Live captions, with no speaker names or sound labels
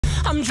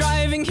I'm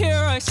driving,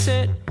 here I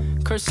sit,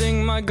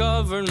 cursing my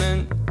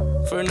government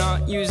for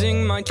not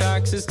using my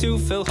taxes to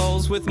fill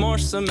holes with more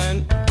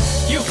cement.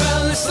 You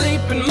fell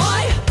asleep in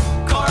my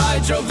car, I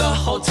drove the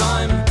whole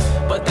time,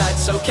 but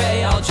that's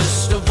okay, I'll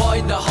just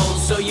avoid the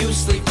holes so you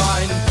sleep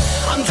fine.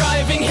 I'm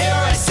driving, here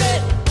I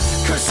sit,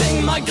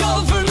 cursing my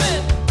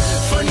government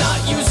for not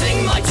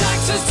using my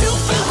taxes to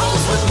fill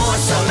holes with more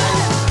cement.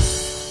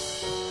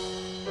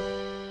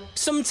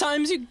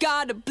 Sometimes you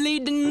gotta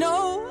bleed to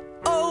know,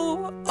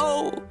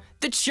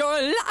 that you're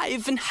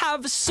alive and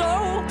have a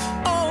soul,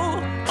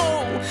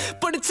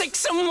 but it takes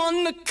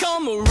someone to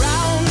come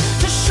around